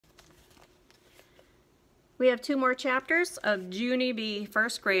We have 2 more chapters of Junie B,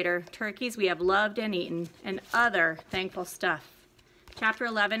 first grader, turkeys we have loved and eaten, and other thankful stuff. Chapter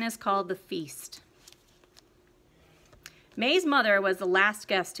 11 is called The Feast. May's mother was the last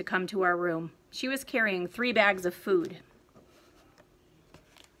guest to come to our room. She was carrying 3 bags of food.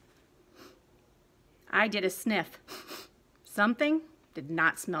 I did a sniff. Something did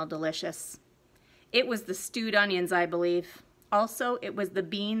not smell delicious. It was the stewed onions, I believe. Also, it was the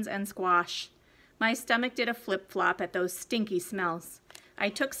beans and squash. My stomach did a flip-flop at those stinky smells. I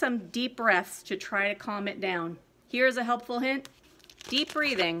took some deep breaths to try to calm it down. Here's a helpful hint. Deep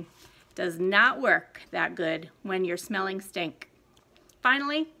breathing does not work that good when you're smelling stink.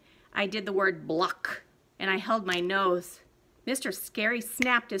 Finally, I did the word bluck, and I held my nose. Mr. Scary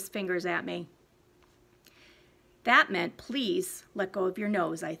snapped his fingers at me. That meant, please let go of your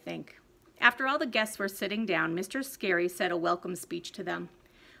nose, I think. After all the guests were sitting down, Mr. Scary said a welcome speech to them.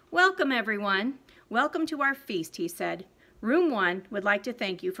 Welcome, everyone. Welcome to our feast, he said. Room 1 would like to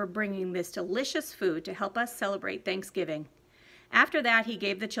thank you for bringing this delicious food to help us celebrate Thanksgiving. After that, he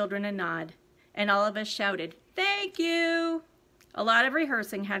gave the children a nod, and all of us shouted, "Thank you!" A lot of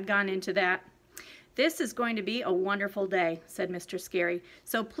rehearsing had gone into that. This is going to be a wonderful day, said Mr. Scary,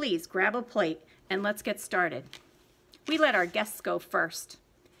 so please grab a plate and let's get started. We let our guests go first.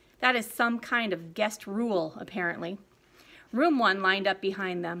 That is some kind of guest rule, apparently. Room 1 lined up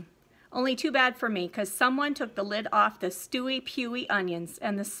behind them. Only too bad for me, because someone took the lid off the stewy, pewy onions,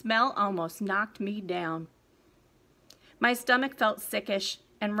 and the smell almost knocked me down. My stomach felt sickish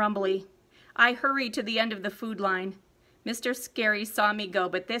and rumbly. I hurried to the end of the food line. Mr. Scary saw me go,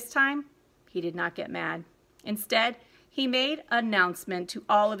 but this time, he did not get mad. Instead, he made an announcement to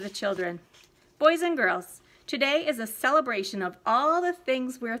all of the children. Boys and girls, today is a celebration of all the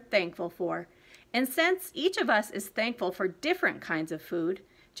things we're thankful for. And since each of us is thankful for different kinds of food,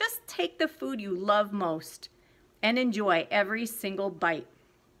 just take the food you love most and enjoy every single bite.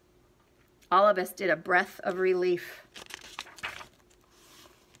 All of us did a breath of relief.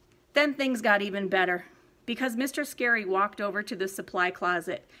 Then things got even better because Mr. Scary walked over to the supply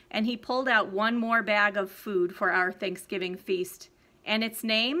closet and he pulled out 1 more bag of food for our Thanksgiving feast. And its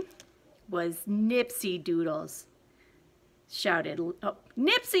name was Nipsy Doodles.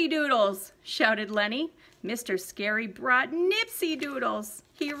 Nipsy Doodles, shouted Lenny. Mr. Scary brought Nipsy Doodles.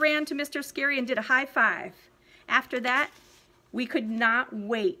 He ran to Mr. Scary and did a high five. After that, we could not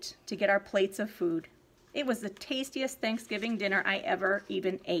wait to get our plates of food. It was the tastiest Thanksgiving dinner I ever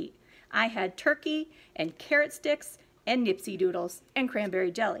even ate. I had turkey and carrot sticks and Nipsy Doodles and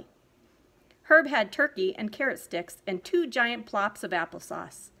cranberry jelly. Herb had turkey and carrot sticks and 2 giant plops of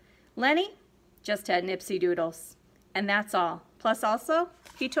applesauce. Lenny just had Nipsy Doodles. And that's all. Plus also,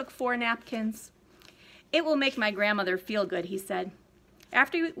 he took 4 napkins. It will make my grandmother feel good, he said.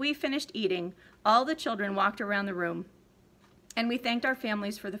 After we finished eating, all the children walked around the room, and we thanked our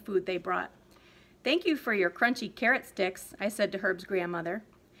families for the food they brought. Thank you for your crunchy carrot sticks, I said to Herb's grandmother.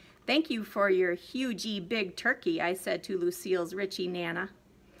 Thank you for your huge big turkey, I said to Lucille's Richie Nana.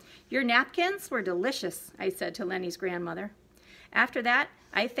 Your napkins were delicious, I said to Lenny's grandmother. After that,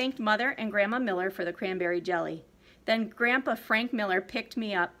 I thanked Mother and Grandma Miller for the cranberry jelly. Then Grandpa Frank Miller picked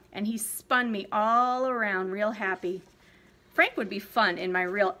me up, and he spun me all around real happy. Frank would be fun in my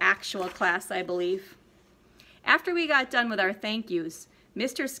real actual class, I believe. After we got done with our thank yous,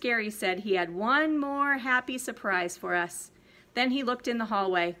 Mr. Scary said he had 1 more happy surprise for us. Then he looked in the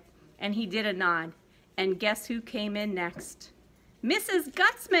hallway, and he did a nod. And guess who came in next? Mrs.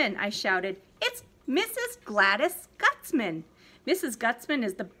 Gutzman, I shouted. It's Mrs. Gladys Gutzman. Mrs. Gutzman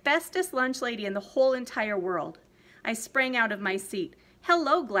is the bestest lunch lady in the whole entire world. I sprang out of my seat.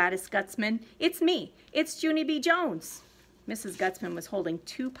 Hello, Gladys Gutzman. It's me. It's Junie B. Jones. Mrs. Gutzman was holding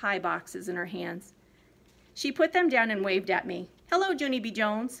 2 pie boxes in her hands. She put them down and waved at me. Hello, Junie B.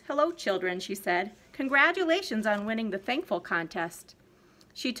 Jones. Hello, children, she said. Congratulations on winning the thankful contest.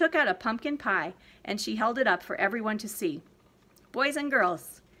 She took out a pumpkin pie and she held it up for everyone to see. Boys and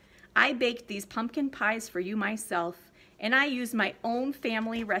girls, I baked these pumpkin pies for you myself, and I used my own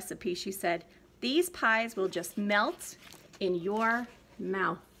family recipe, she said. These pies will just melt in your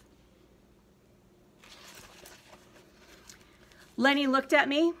mouth. Lenny looked at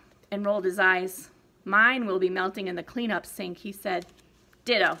me and rolled his eyes. Mine will be melting in the cleanup sink, he said.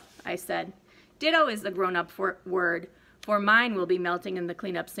 Ditto, I said. Ditto is the grown-up word, for mine will be melting in the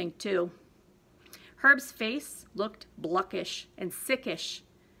cleanup sink too. Herb's face looked bluckish and sickish.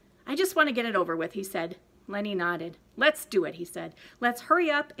 I just want to get it over with, he said. Lenny nodded. Let's do it, he said. Let's hurry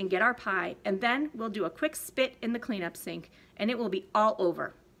up and get our pie, and then we'll do a quick spit in the cleanup sink, and it will be all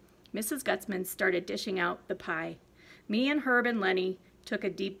over. Mrs. Gutzman started dishing out the pie. Me and Herb and Lenny took a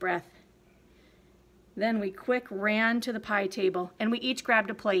deep breath. Then we quick ran to the pie table, and we each grabbed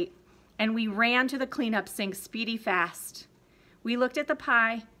a plate, and we ran to the cleanup sink speedy fast. We looked at the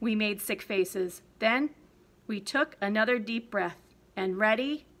pie, we made sick faces. Then we took another deep breath, and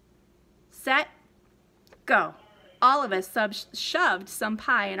ready, set, go. All of us shoved some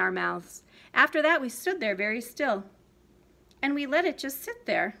pie in our mouths. After that, we stood there very still, and we let it just sit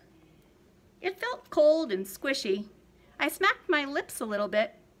there. It felt cold and squishy. I smacked my lips a little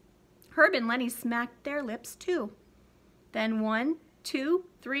bit. Herb and Lenny smacked their lips too. Then 1, 2,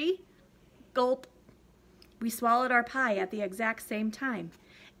 3, gulp. We swallowed our pie at the exact same time.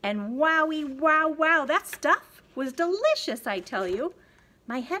 And wowie, wow, wow, that stuff was delicious, I tell you.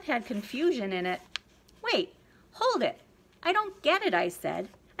 My head had confusion in it. Wait, hold it. I don't get it, I said.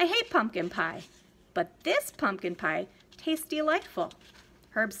 I hate pumpkin pie. But this pumpkin pie tastes delightful.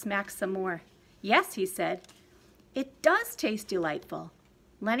 Herb smacked some more. Yes, he said. It does taste delightful.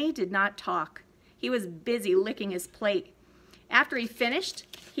 Lenny did not talk. He was busy licking his plate. After he finished,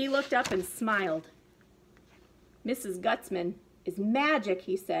 he looked up and smiled. Mrs. Gutzman is magic,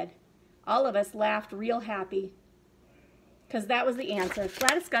 he said. All of us laughed real happy, because that was the answer.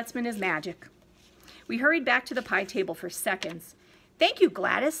 Gladys Gutzman is magic. We hurried back to the pie table for seconds. Thank you,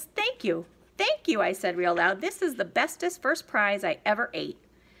 Gladys. Thank you. Thank you, I said real loud. This is the bestest first prize I ever ate.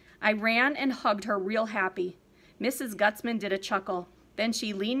 I ran and hugged her real happy. Mrs. Gutzman did a chuckle. Then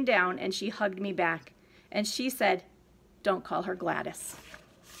she leaned down and she hugged me back. And she said, don't call her Gladys.